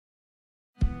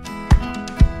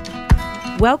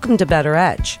Welcome to Better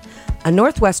Edge, a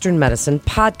Northwestern medicine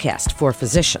podcast for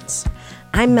physicians.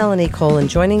 I'm Melanie Cole, and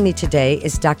joining me today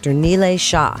is Dr. Nilay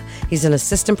Shah. He's an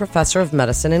assistant professor of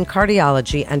medicine in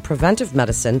cardiology and preventive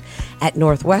medicine at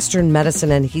Northwestern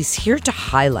Medicine, and he's here to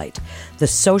highlight the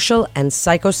social and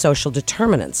psychosocial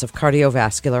determinants of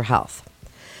cardiovascular health.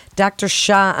 Dr.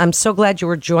 Shah, I'm so glad you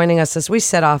were joining us. As we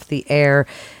set off the air,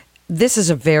 this is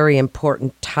a very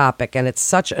important topic, and it's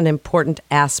such an important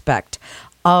aspect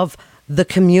of the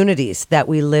communities that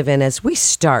we live in. As we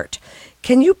start,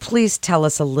 can you please tell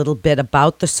us a little bit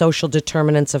about the social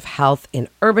determinants of health in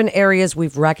urban areas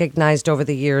we've recognized over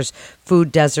the years, food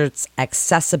deserts,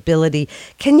 accessibility?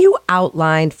 Can you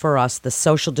outline for us the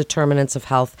social determinants of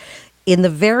health in the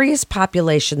various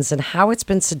populations and how it's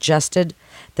been suggested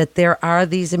that there are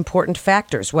these important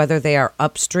factors, whether they are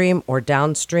upstream or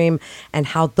downstream, and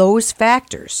how those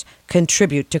factors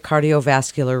contribute to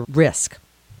cardiovascular risk?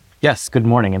 Yes, good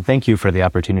morning, and thank you for the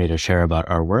opportunity to share about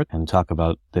our work and talk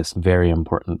about this very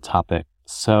important topic.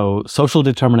 So, social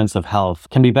determinants of health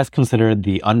can be best considered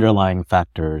the underlying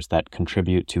factors that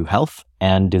contribute to health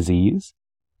and disease.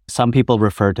 Some people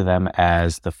refer to them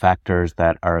as the factors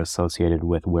that are associated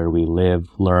with where we live,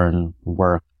 learn,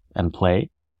 work, and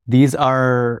play. These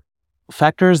are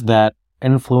factors that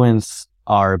influence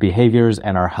our behaviors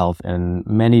and our health in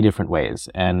many different ways.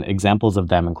 And examples of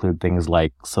them include things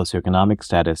like socioeconomic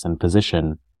status and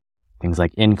position, things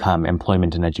like income,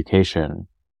 employment, and education,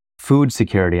 food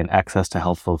security and access to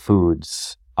healthful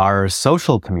foods, our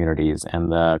social communities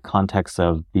and the context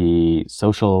of the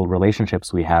social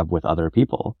relationships we have with other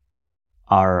people,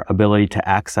 our ability to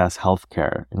access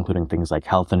healthcare, including things like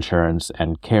health insurance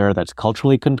and care that's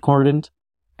culturally concordant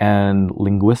and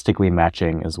linguistically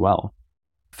matching as well.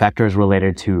 Factors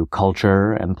related to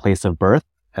culture and place of birth,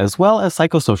 as well as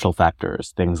psychosocial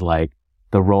factors, things like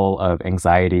the role of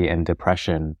anxiety and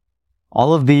depression.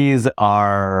 All of these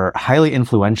are highly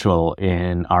influential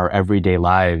in our everyday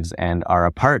lives and are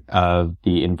a part of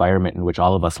the environment in which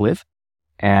all of us live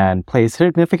and play a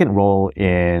significant role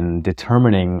in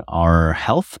determining our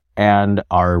health and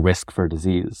our risk for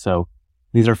disease. So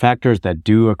these are factors that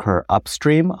do occur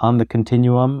upstream on the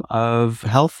continuum of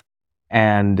health,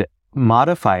 and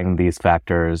modifying these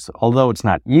factors, although it's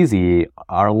not easy,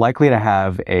 are likely to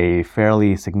have a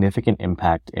fairly significant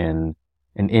impact in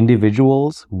an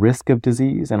individual's risk of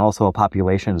disease and also a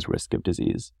population's risk of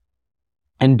disease.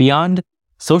 And beyond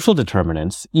social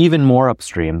determinants, even more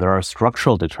upstream, there are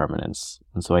structural determinants.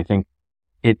 And so I think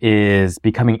it is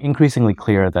becoming increasingly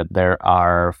clear that there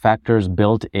are factors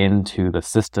built into the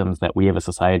systems that we as a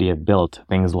society have built,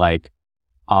 things like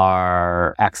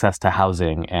our access to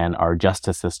housing and our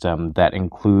justice system, that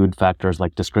include factors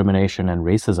like discrimination and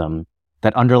racism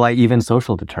that underlie even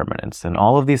social determinants. And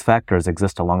all of these factors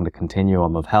exist along the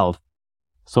continuum of health.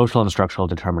 Social and structural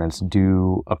determinants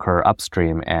do occur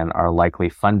upstream and are likely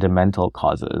fundamental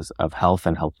causes of health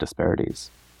and health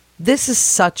disparities. This is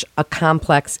such a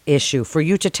complex issue. For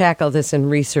you to tackle this in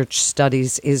research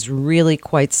studies is really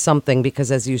quite something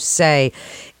because, as you say,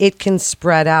 it can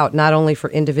spread out not only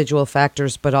for individual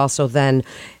factors, but also then,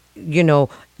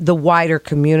 the wider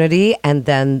community and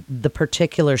then the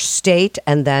particular state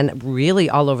and then really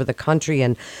all over the country.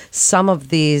 And some of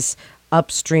these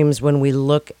upstreams, when we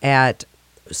look at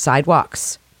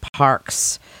sidewalks,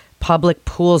 parks, public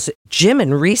pools, gym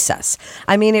and recess.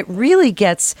 I mean, it really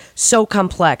gets so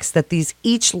complex that these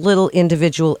each little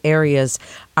individual areas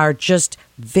are just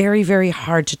very, very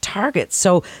hard to target.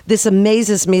 So this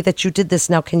amazes me that you did this.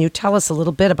 Now, can you tell us a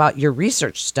little bit about your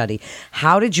research study?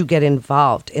 How did you get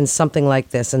involved in something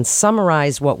like this and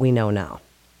summarize what we know now?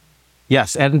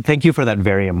 Yes, and thank you for that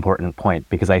very important point,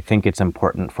 because I think it's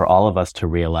important for all of us to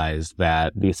realize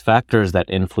that these factors that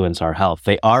influence our health,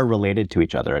 they are related to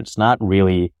each other. It's not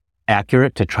really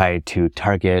accurate to try to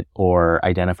target or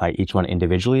identify each one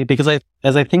individually, because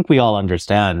as I think we all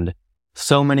understand,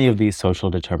 so many of these social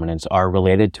determinants are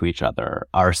related to each other.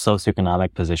 Our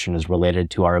socioeconomic position is related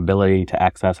to our ability to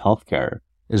access healthcare,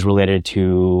 is related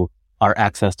to our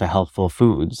access to healthful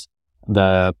foods.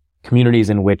 The communities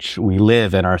in which we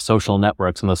live and our social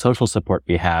networks and the social support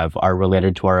we have are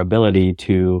related to our ability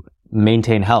to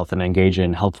maintain health and engage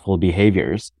in healthful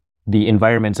behaviors. The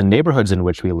environments and neighborhoods in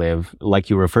which we live, like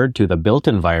you referred to, the built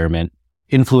environment,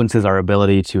 influences our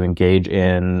ability to engage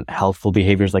in healthful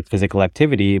behaviors like physical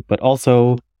activity, but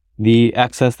also the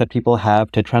access that people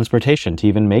have to transportation to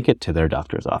even make it to their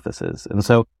doctor's offices. And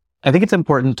so I think it's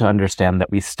important to understand that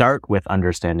we start with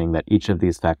understanding that each of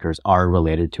these factors are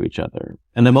related to each other.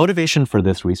 And the motivation for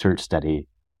this research study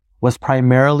was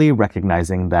primarily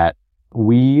recognizing that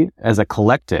we as a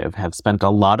collective have spent a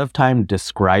lot of time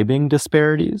describing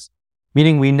disparities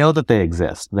meaning we know that they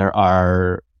exist. There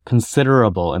are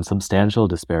considerable and substantial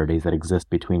disparities that exist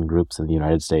between groups in the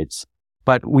United States.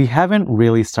 But we haven't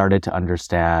really started to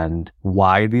understand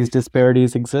why these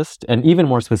disparities exist, and even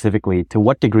more specifically, to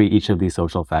what degree each of these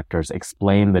social factors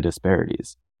explain the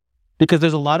disparities. Because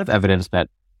there's a lot of evidence that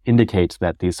indicates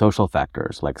that these social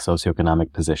factors, like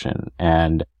socioeconomic position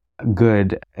and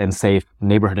good and safe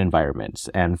neighborhood environments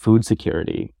and food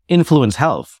security, influence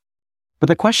health. But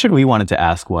the question we wanted to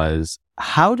ask was,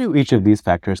 how do each of these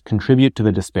factors contribute to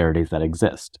the disparities that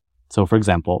exist? So, for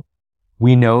example,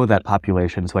 we know that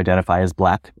populations who identify as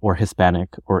Black or Hispanic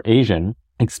or Asian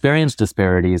experience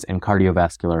disparities in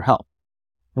cardiovascular health.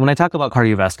 And when I talk about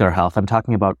cardiovascular health, I'm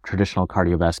talking about traditional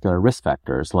cardiovascular risk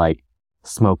factors like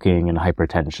smoking and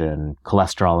hypertension,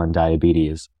 cholesterol and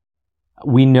diabetes.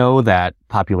 We know that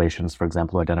populations, for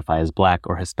example, who identify as Black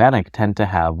or Hispanic tend to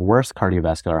have worse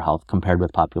cardiovascular health compared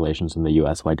with populations in the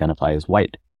US who identify as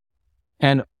white.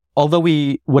 And although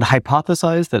we would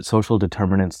hypothesize that social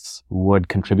determinants would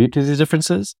contribute to these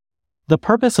differences, the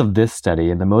purpose of this study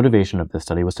and the motivation of this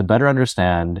study was to better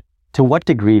understand to what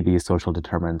degree these social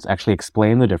determinants actually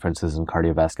explain the differences in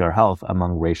cardiovascular health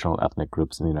among racial and ethnic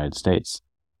groups in the United States.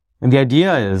 And the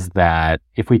idea is that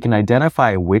if we can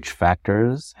identify which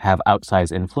factors have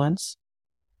outsized influence,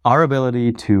 our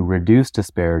ability to reduce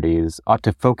disparities ought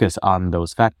to focus on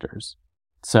those factors.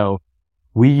 So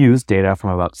we used data from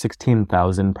about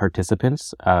 16,000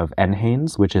 participants of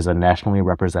NHANES, which is a nationally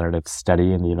representative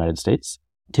study in the United States,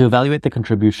 to evaluate the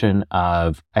contribution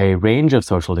of a range of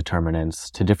social determinants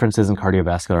to differences in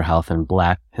cardiovascular health in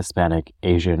Black, Hispanic,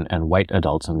 Asian, and white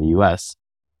adults in the US.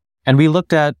 And we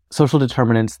looked at social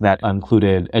determinants that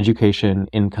included education,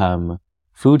 income,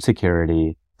 food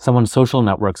security, someone's social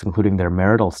networks, including their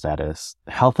marital status,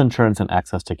 health insurance and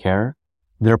access to care,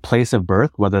 their place of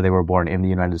birth, whether they were born in the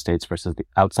United States versus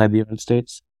outside the United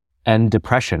States, and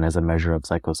depression as a measure of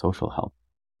psychosocial health.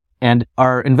 And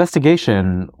our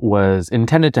investigation was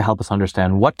intended to help us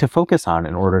understand what to focus on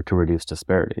in order to reduce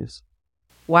disparities.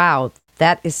 Wow,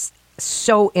 that is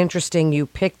so interesting. You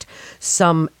picked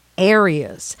some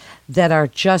areas that are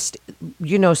just,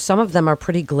 some of them are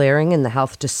pretty glaring in the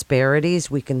health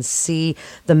disparities. We can see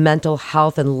the mental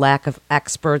health and lack of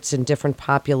experts in different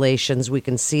populations. We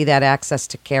can see that access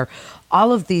to care,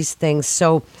 all of these things.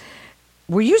 So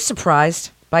were you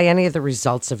surprised by any of the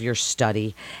results of your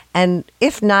study? And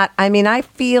if not, I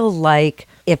feel like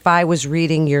if I was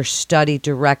reading your study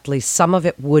directly, some of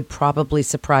it would probably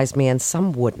surprise me and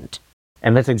some wouldn't.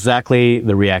 And that's exactly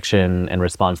the reaction and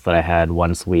response that I had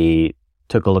once we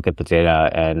took a look at the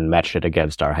data and matched it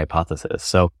against our hypothesis.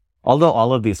 So although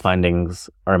all of these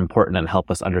findings are important and help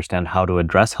us understand how to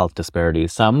address health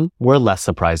disparities, some were less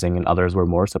surprising and others were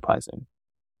more surprising.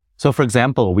 So for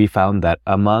example, we found that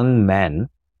among men,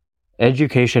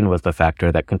 education was the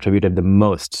factor that contributed the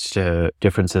most to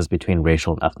differences between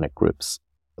racial and ethnic groups.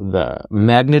 The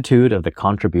magnitude of the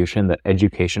contribution that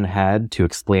education had to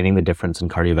explaining the difference in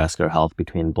cardiovascular health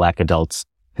between Black adults,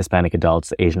 Hispanic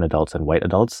adults, Asian adults, and white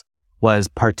adults was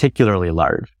particularly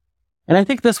large. And I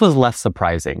think this was less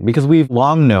surprising because we've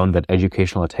long known that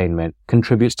educational attainment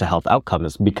contributes to health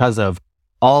outcomes because of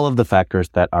all of the factors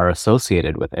that are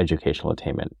associated with educational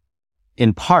attainment.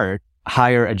 In part,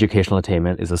 higher educational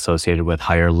attainment is associated with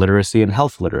higher literacy and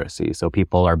health literacy. So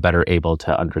people are better able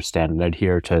to understand and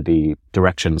adhere to the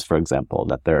directions, for example,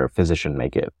 that their physician may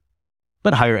give.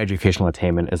 But higher educational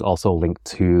attainment is also linked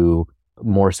to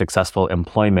more successful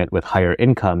employment with higher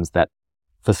incomes that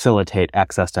facilitate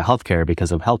access to healthcare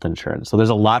because of health insurance. So there's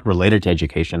a lot related to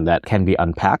education that can be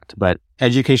unpacked, but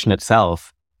education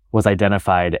itself was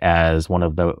identified as one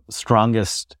of the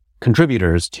strongest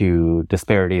contributors to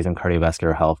disparities in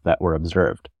cardiovascular health that were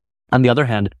observed. On the other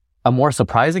hand, a more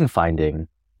surprising finding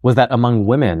was that among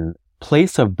women,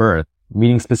 place of birth,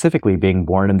 meaning specifically being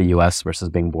born in the US versus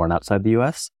being born outside the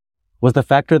US, was the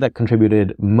factor that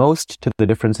contributed most to the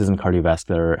differences in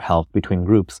cardiovascular health between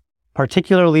groups,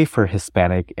 particularly for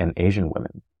Hispanic and Asian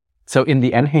women. So in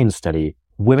the NHANES study,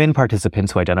 women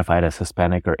participants who identified as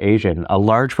Hispanic or Asian, a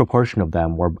large proportion of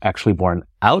them were actually born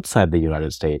outside the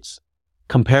United States,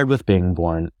 compared with being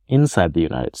born inside the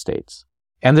United States.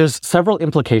 And there's several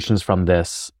implications from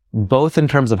this, both in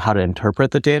terms of how to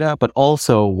interpret the data, but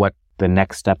also what the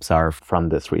next steps are from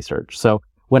this research. So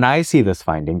when I see this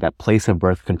finding that place of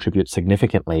birth contributes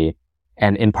significantly,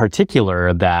 and in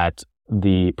particular that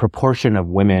the proportion of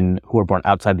women who were born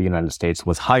outside the United States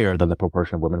was higher than the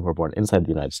proportion of women who were born inside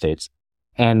the United States,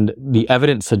 and the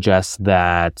evidence suggests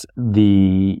that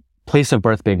the place of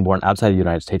birth being born outside the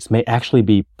United States may actually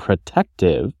be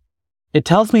protective, it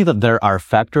tells me that there are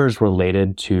factors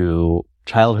related to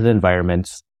childhood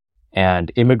environments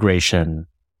and immigration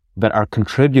that are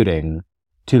contributing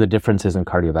to the differences in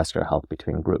cardiovascular health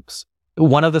between groups.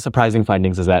 One of the surprising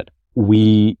findings is that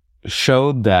we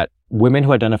showed that women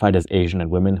who identified as Asian and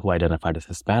women who identified as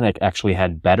Hispanic actually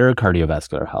had better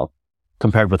cardiovascular health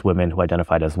compared with women who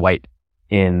identified as white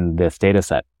in this data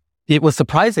set. It was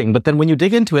surprising, but then when you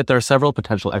dig into it, there are several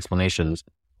potential explanations,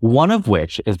 one of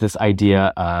which is this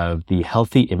idea of the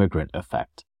healthy immigrant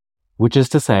effect, which is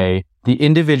to say the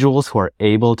individuals who are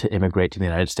able to immigrate to the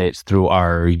United States through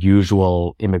our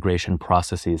usual immigration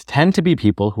processes tend to be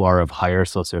people who are of higher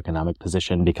socioeconomic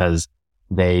position because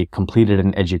they completed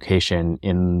an education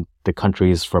in the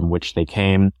countries from which they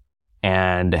came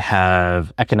and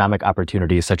have economic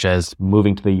opportunities such as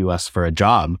moving to the US for a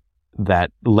job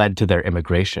that led to their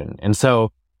immigration. And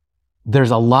so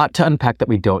there's a lot to unpack that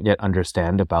we don't yet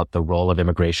understand about the role of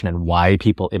immigration and why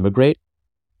people immigrate.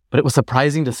 But it was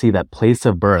surprising to see that place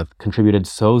of birth contributed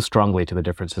so strongly to the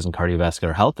differences in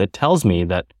cardiovascular health. It tells me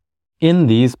that in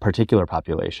these particular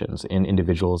populations, in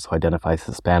individuals who identify as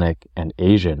Hispanic and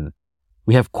Asian,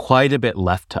 we have quite a bit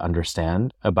left to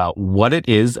understand about what it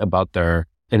is about their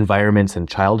environments in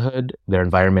childhood, their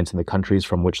environments in the countries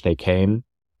from which they came,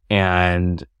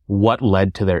 and what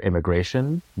led to their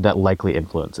immigration that likely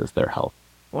influences their health.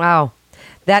 Wow.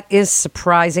 That is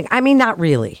surprising. I mean, not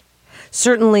really.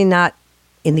 Certainly not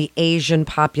in the Asian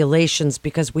populations,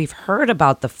 because we've heard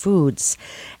about the foods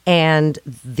and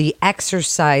the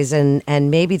exercise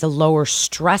and maybe the lower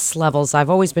stress levels. I've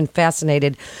always been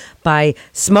fascinated by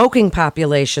smoking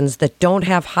populations that don't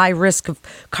have high risk of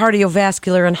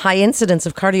cardiovascular and high incidence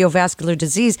of cardiovascular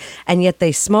disease, and yet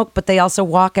they smoke, but they also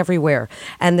walk everywhere.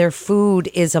 And their food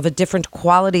is of a different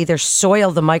quality. Their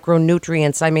soil, the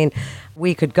micronutrients. I mean,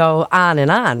 we could go on and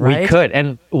on, right? We could.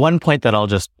 And one point that I'll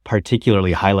just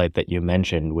particularly highlight that you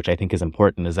mentioned, which I think is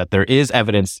important, is that there is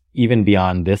evidence even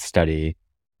beyond this study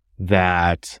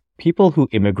that people who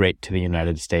immigrate to the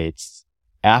United States,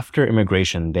 after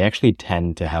immigration, they actually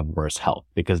tend to have worse health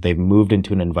because they've moved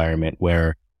into an environment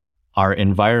where our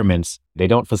environments, they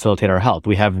don't facilitate our health.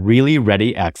 We have really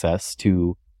ready access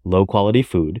to low quality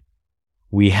food.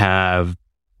 We have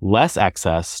less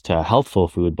access to healthful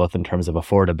food, both in terms of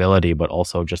affordability, but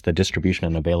also just the distribution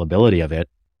and availability of it.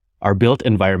 Our built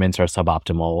environments are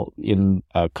suboptimal. In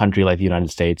a country like the United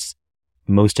States,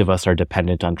 most of us are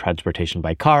dependent on transportation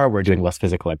by car. We're doing less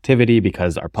physical activity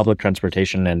because our public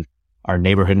transportation and our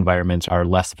neighborhood environments are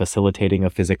less facilitating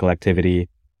of physical activity.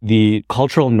 The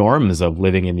cultural norms of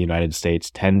living in the United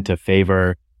States tend to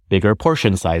favor bigger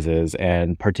portion sizes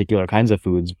and particular kinds of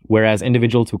foods, whereas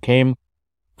individuals who came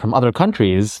from other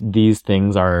countries, these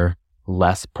things are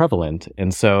less prevalent.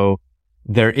 And so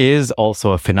there is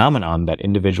also a phenomenon that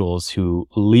individuals who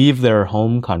leave their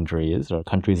home countries or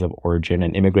countries of origin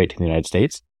and immigrate to the United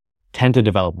States tend to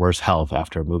develop worse health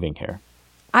after moving here.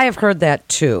 I have heard that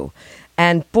too.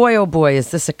 And boy, oh boy,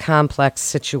 is this a complex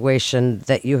situation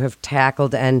that you have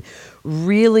tackled. And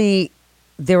really,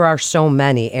 there are so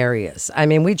many areas. I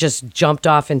mean, we just jumped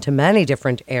off into many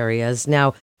different areas.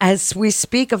 Now, as we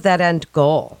speak of that end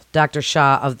goal, Dr.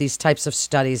 Shah, of these types of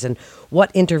studies and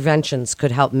what interventions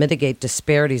could help mitigate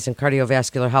disparities in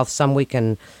cardiovascular health, some we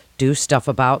can do stuff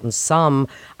about and some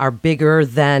are bigger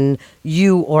than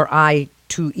you or I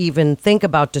to even think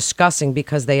about discussing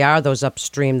because they are those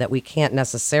upstream that we can't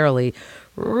necessarily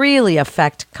really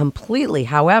affect completely.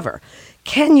 However,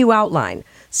 can you outline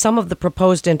some of the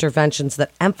proposed interventions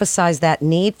that emphasize that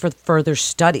need for further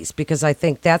studies? Because I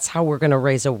think that's how we're going to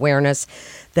raise awareness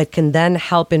that can then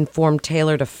help inform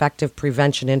tailored, effective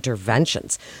prevention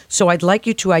interventions. So I'd like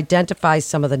you to identify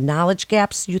some of the knowledge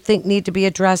gaps you think need to be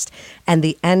addressed and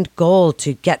the end goal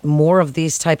to get more of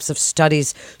these types of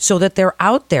studies so that they're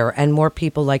out there and more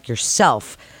people like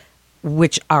yourself,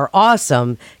 which are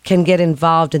awesome, can get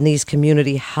involved in these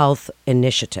community health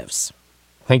initiatives.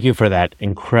 Thank you for that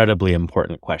incredibly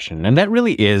important question. And that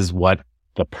really is what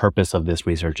the purpose of this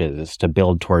research is to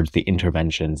build towards the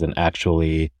interventions and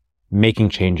actually making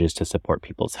changes to support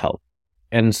people's health.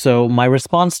 And so my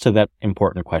response to that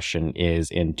important question is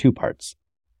in two parts.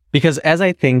 Because as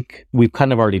I think we've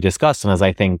kind of already discussed, and as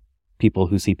I think people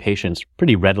who see patients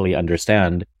pretty readily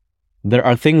understand, there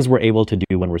are things we're able to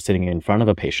do when we're sitting in front of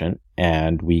a patient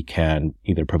and we can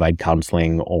either provide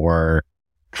counseling or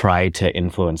try to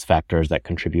influence factors that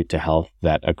contribute to health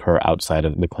that occur outside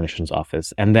of the clinician's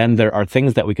office. And then there are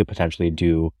things that we could potentially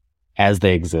do as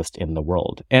they exist in the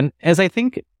world. And as I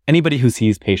think anybody who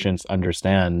sees patients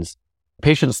understands,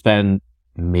 patients spend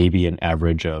maybe an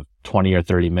average of 20 or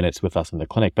 30 minutes with us in the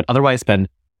clinic, but otherwise spend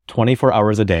 24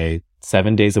 hours a day,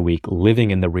 7 days a week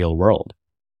living in the real world.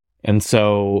 And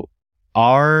so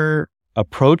our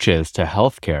approaches to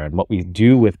healthcare and what we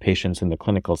do with patients in the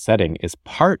clinical setting is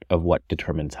part of what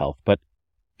determines health, but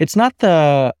it's not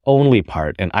the only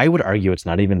part. And I would argue it's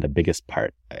not even the biggest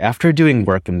part. After doing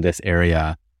work in this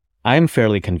area, I'm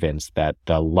fairly convinced that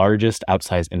the largest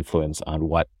outsized influence on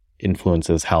what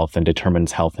influences health and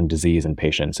determines health and disease in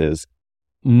patients is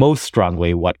most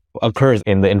strongly what occurs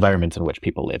in the environments in which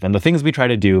people live. And the things we try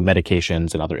to do,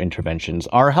 medications and other interventions,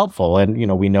 are helpful. And,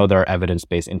 we know there are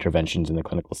evidence-based interventions in the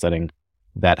clinical setting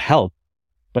that help.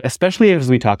 But especially as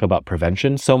we talk about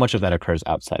prevention, so much of that occurs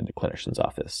outside the clinician's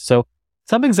office. So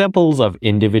some examples of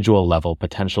individual level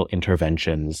potential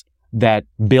interventions that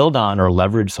build on or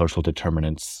leverage social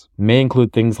determinants may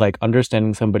include things like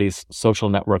understanding somebody's social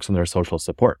networks and their social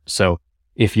support. So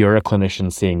if you're a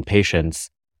clinician seeing patients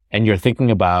and you're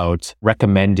thinking about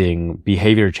recommending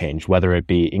behavior change, whether it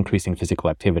be increasing physical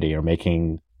activity or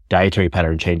making dietary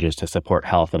pattern changes to support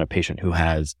health in a patient who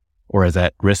has or is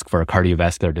at risk for a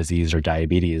cardiovascular disease or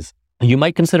diabetes, you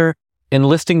might consider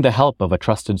enlisting the help of a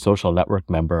trusted social network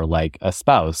member like a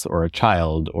spouse or a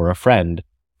child or a friend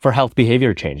for health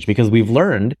behavior change, because we've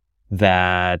learned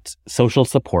that social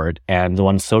support and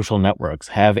one's social networks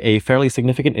have a fairly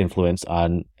significant influence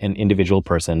on an individual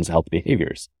person's health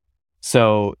behaviors.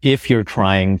 So if you're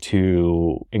trying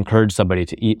to encourage somebody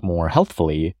to eat more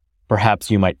healthfully, perhaps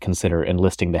you might consider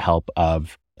enlisting the help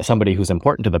of somebody who's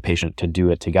important to the patient to do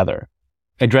it together.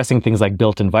 Addressing things like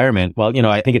built environment, well,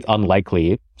 I think it's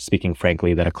unlikely, speaking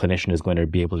frankly, that a clinician is going to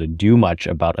be able to do much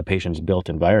about a patient's built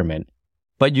environment.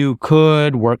 But you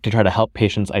could work to try to help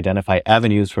patients identify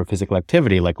avenues for physical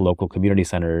activity like local community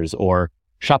centers or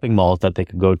shopping malls that they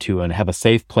could go to and have a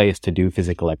safe place to do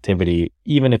physical activity,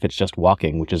 even if it's just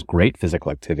walking, which is great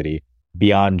physical activity,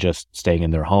 beyond just staying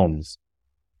in their homes.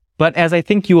 But as I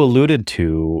think you alluded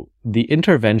to, the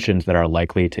interventions that are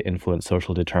likely to influence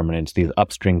social determinants, these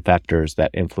upstream factors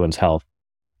that influence health,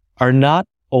 are not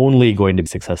only going to be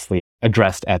successfully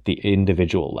addressed at the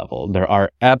individual level. There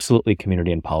are absolutely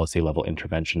community and policy level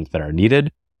interventions that are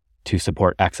needed to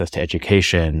support access to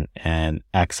education and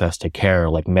access to care,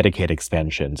 like Medicaid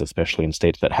expansions, especially in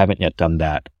states that haven't yet done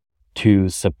that, to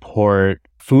support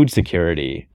food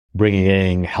security, bringing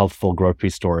in healthful grocery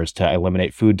stores to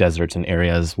eliminate food deserts in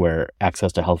areas where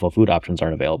access to healthful food options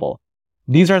aren't available.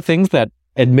 These are things that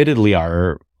admittedly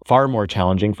are far more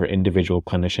challenging for individual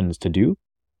clinicians to do,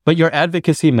 but your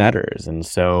advocacy matters. And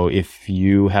so if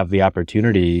you have the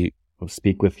opportunity to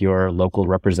speak with your local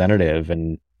representative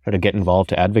and try to get involved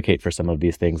to advocate for some of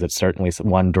these things, it's certainly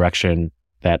one direction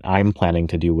that I'm planning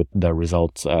to do with the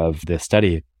results of this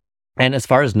study. And as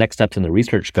far as next steps in the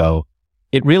research go,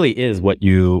 it really is what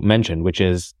you mentioned, which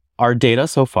is our data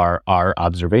so far are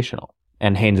observational.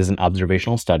 And Haynes is an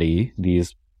observational study.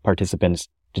 These participants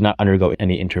did not undergo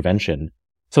any intervention.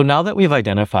 So now that we've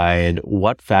identified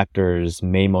what factors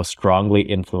may most strongly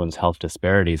influence health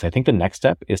disparities, I think the next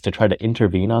step is to try to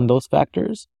intervene on those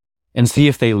factors and see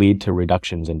if they lead to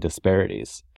reductions in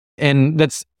disparities. And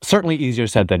that's certainly easier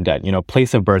said than done.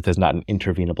 Place of birth is not an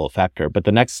intervenable factor, but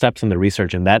the next steps in the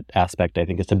research in that aspect, I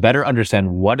think, is to better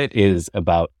understand what it is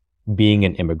about being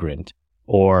an immigrant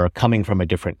or coming from a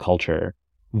different culture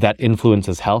that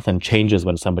influences health and changes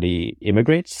when somebody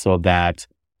immigrates, so that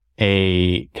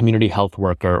a community health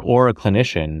worker or a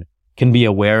clinician can be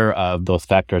aware of those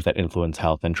factors that influence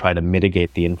health and try to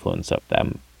mitigate the influence of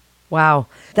them. Wow,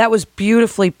 that was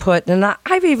beautifully put. And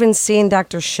I've even seen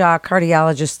Dr. Shah,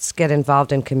 cardiologists, get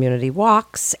involved in community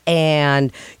walks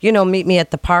and, meet me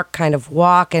at the park kind of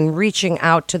walk and reaching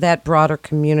out to that broader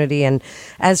community. And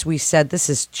as we said, this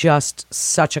is just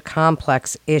such a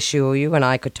complex issue. You and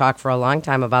I could talk for a long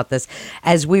time about this.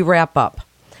 As we wrap up,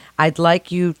 I'd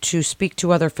like you to speak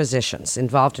to other physicians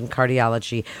involved in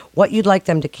cardiology, what you'd like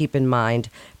them to keep in mind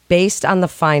based on the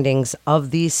findings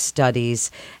of these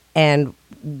studies, and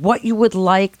what you would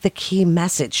like the key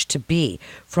message to be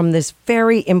from this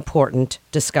very important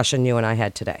discussion you and I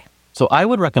had today. So I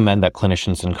would recommend that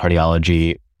clinicians in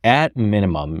cardiology, at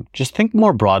minimum, just think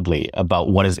more broadly about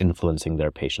what is influencing their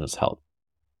patients' health.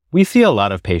 We see a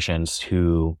lot of patients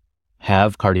who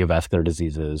have cardiovascular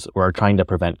diseases or are trying to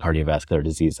prevent cardiovascular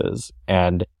diseases.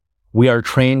 And we are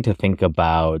trained to think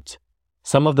about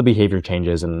some of the behavior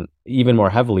changes and even more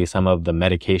heavily, some of the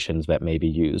medications that may be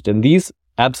used. And these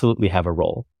absolutely have a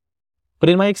role. But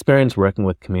in my experience working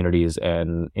with communities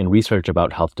and in research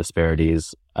about health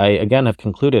disparities, I again have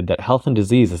concluded that health and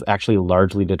disease is actually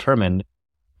largely determined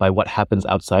by what happens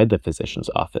outside the physician's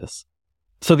office.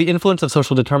 So the influence of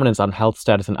social determinants on health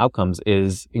status and outcomes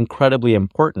is incredibly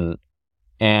important.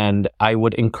 And I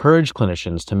would encourage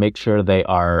clinicians to make sure they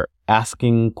are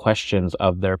asking questions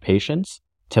of their patients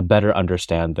to better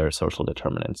understand their social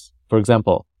determinants. For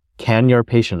example, Can your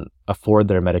patient afford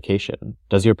their medication?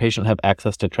 Does your patient have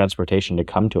access to transportation to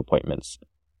come to appointments?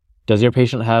 Does your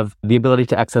patient have the ability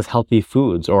to access healthy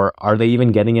foods, or are they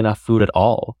even getting enough food at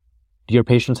all? Do your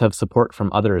patients have support from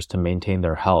others to maintain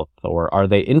their health, or are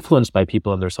they influenced by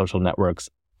people in their social networks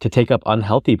to take up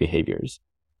unhealthy behaviors?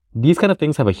 These kind of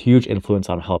things have a huge influence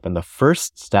on health, and the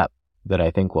first step that I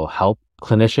think will help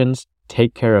clinicians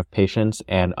take care of patients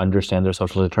and understand their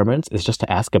social determinants is just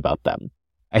to ask about them.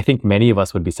 I think many of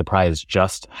us would be surprised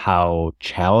just how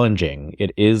challenging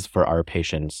it is for our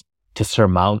patients to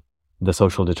surmount the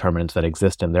social determinants that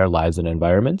exist in their lives and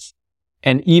environments.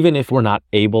 And even if we're not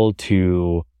able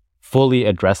to fully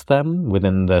address them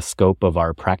within the scope of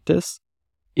our practice,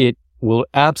 it will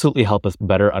absolutely help us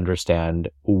better understand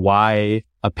why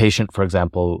a patient, for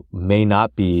example, may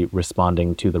not be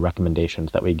responding to the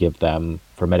recommendations that we give them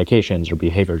for medications or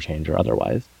behavior change or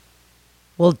otherwise.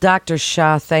 Well, Dr.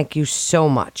 Shah, thank you so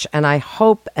much. And I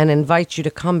hope and invite you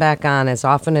to come back on as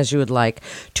often as you would like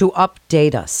to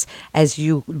update us as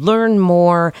you learn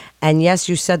more. And yes,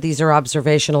 you said these are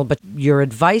observational, but your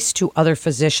advice to other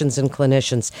physicians and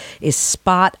clinicians is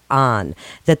spot on,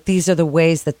 that these are the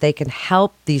ways that they can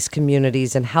help these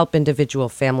communities and help individual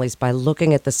families by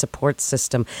looking at the support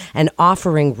system and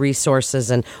offering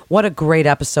resources. And what a great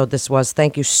episode this was.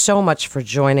 Thank you so much for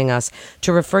joining us.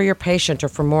 To refer your patient or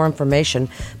for more information,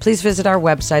 please visit our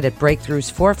website at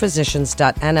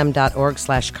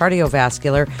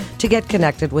breakthroughsforphysicians.nm.org/cardiovascular to get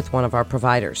connected with one of our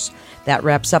providers. That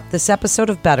wraps up this episode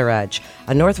of Better Edge,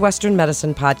 a Northwestern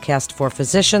Medicine podcast for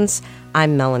physicians.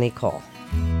 I'm Melanie Cole.